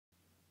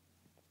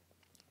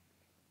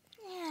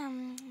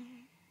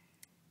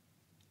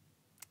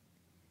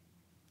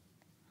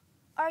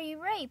Are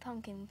you ready,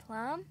 Pumpkin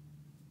Plum?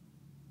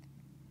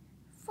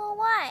 For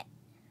what?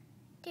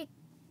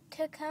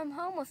 To come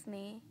home with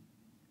me.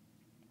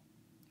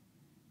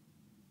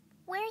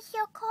 Where's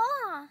your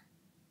car?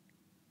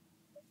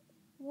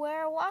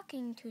 We're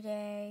walking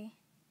today.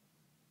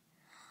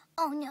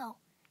 Oh no,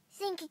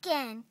 think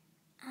again.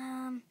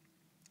 I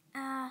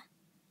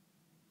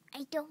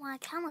don't want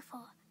to come with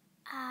her.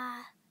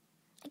 I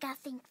gotta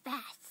think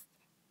fast.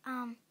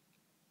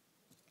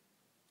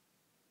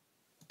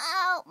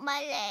 Ow,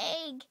 my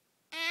leg.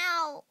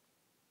 Ow.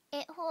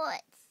 It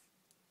hurts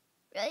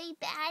really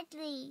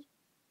badly.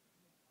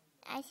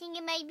 I think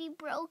it might be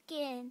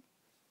broken.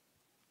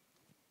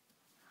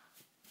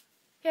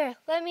 Here,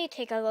 let me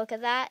take a look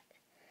at that.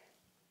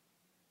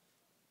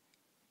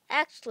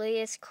 Actually,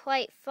 it's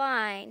quite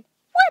fine.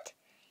 What?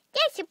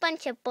 That's a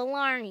bunch of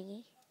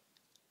baloney.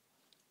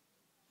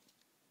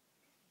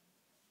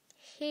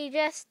 He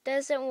just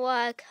doesn't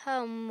want to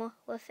come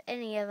with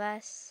any of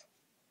us.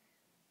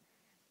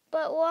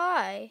 But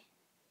why?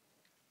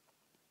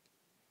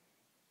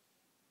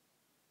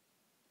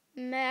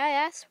 May I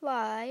ask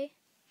why?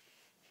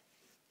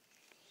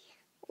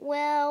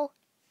 Well,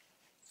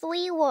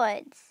 3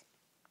 words.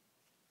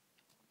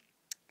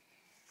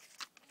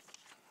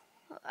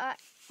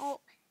 Well,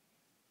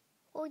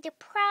 the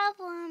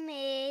problem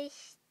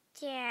is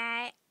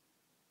that,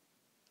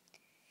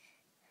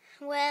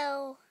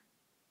 well,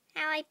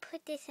 how I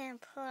put this in a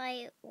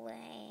polite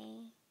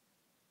way.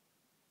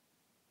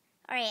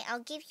 Alright, I'll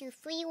give you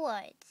 3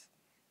 words.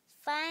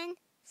 Fun,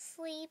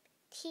 sleep,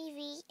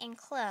 TV, and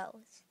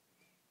clothes.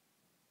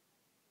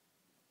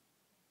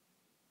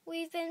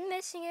 We've been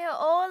missing it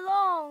all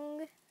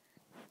along.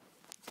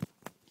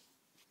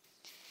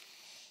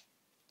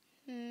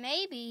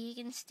 Maybe he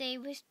can stay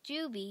with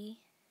Juby.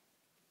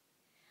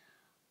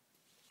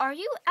 Are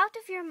you out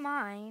of your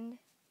mind?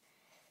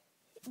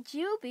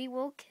 Juby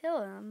will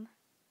kill him.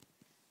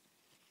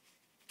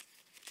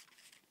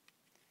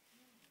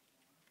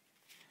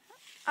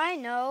 I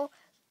know,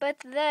 but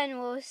then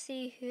we'll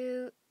see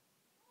who's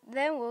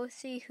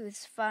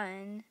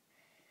fun.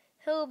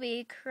 He'll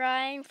be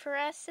crying for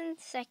us in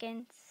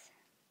seconds.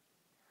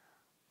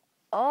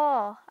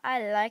 Oh,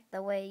 I like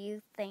the way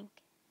you think.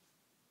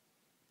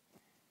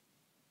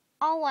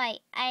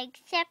 Alright, I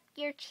accept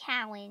your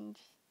challenge.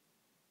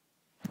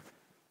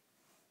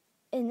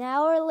 An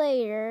hour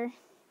later,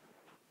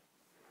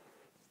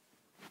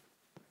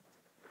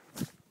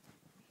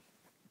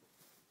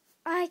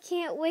 I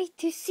can't wait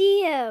to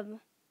see him.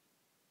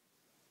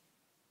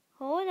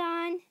 Hold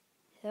on,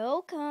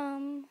 he'll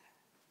come.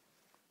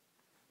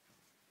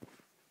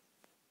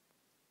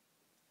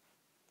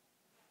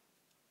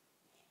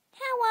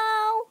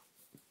 Hello.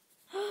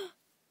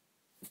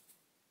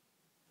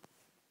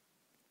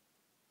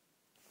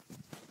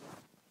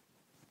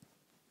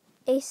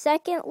 A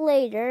second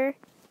later,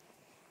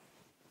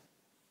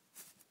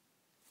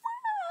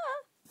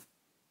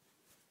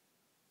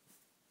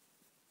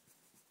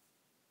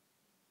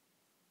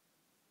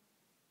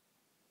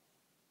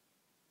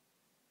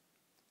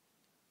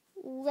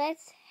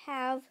 let's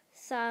have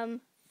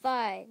some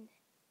fun.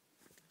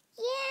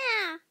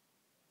 Yeah.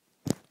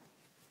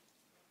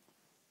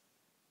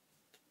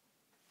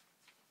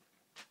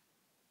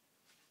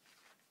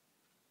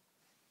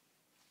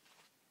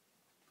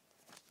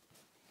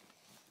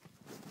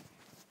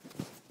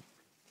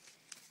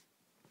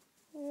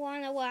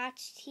 Wanna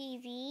watch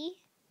TV?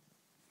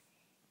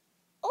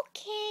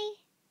 Okay.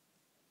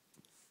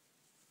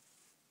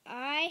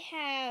 I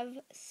have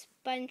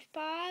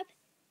SpongeBob,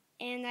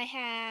 and I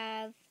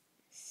have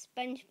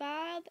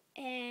SpongeBob,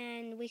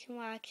 and we can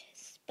watch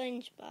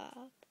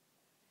SpongeBob.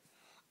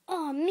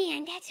 Oh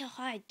man, that's a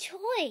hard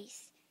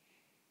choice.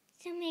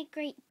 So many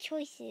great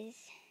choices.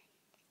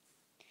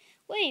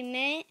 Wait a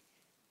minute.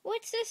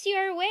 What's this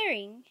you're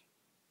wearing?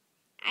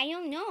 I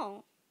don't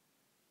know.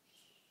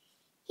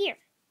 Here,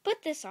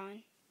 put this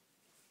on.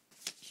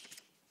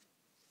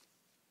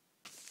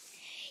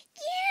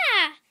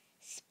 Yeah!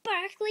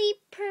 Sparkly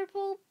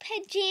purple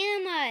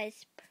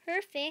pajamas.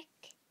 Perfect.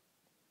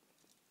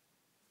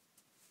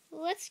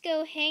 Let's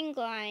go hang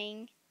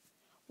gliding.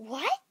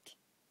 What?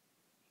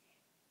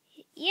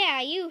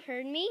 Yeah, you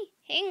heard me.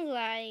 Hang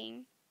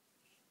gliding.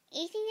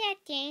 Isn't that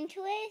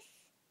dangerous?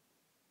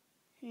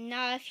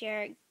 Not if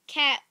you're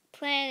cat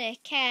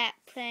planet, cat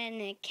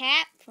planet,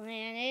 cat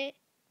planet.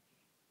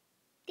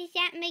 Does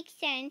that make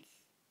sense?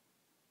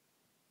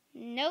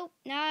 Nope,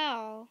 not at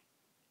all.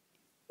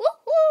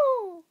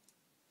 Woohoo!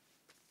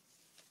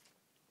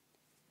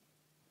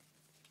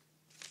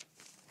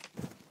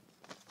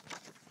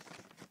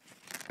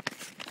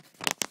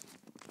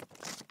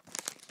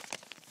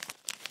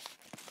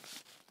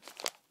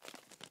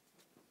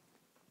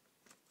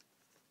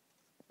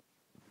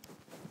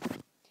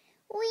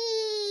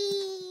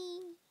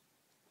 Whee!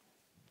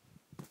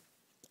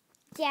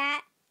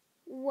 That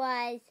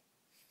was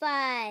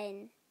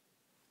fun.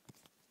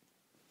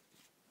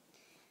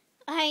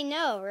 I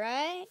know,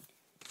 right?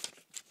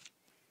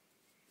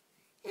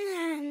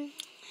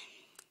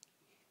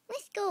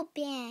 Let's go to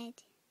bed.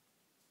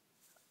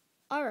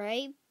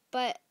 Alright,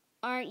 but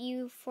Aren't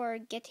you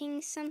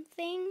forgetting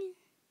something?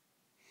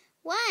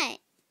 What?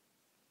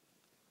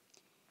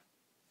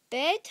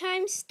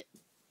 Bedtime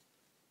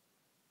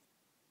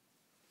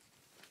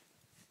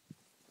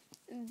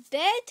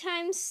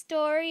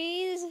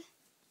stories?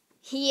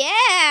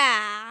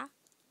 Yeah!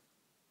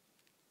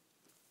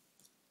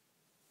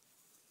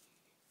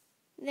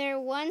 There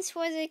once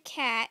was a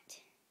cat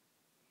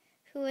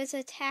who was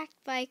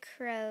attacked by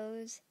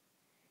crows.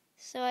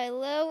 So a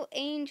little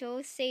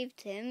angel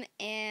saved him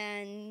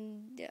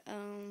and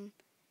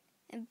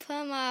put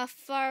him on a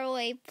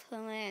faraway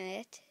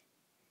planet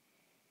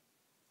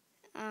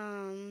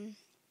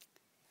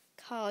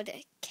called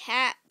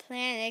Cat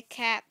Planet.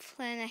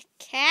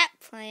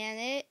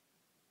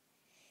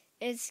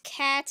 It's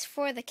cats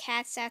for the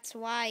cats, that's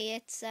why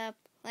it's a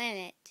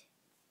planet.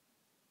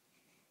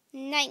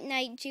 Night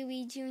night,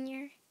 Dewey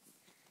Jr.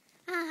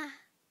 Ah,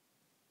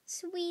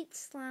 sweet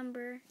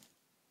slumber.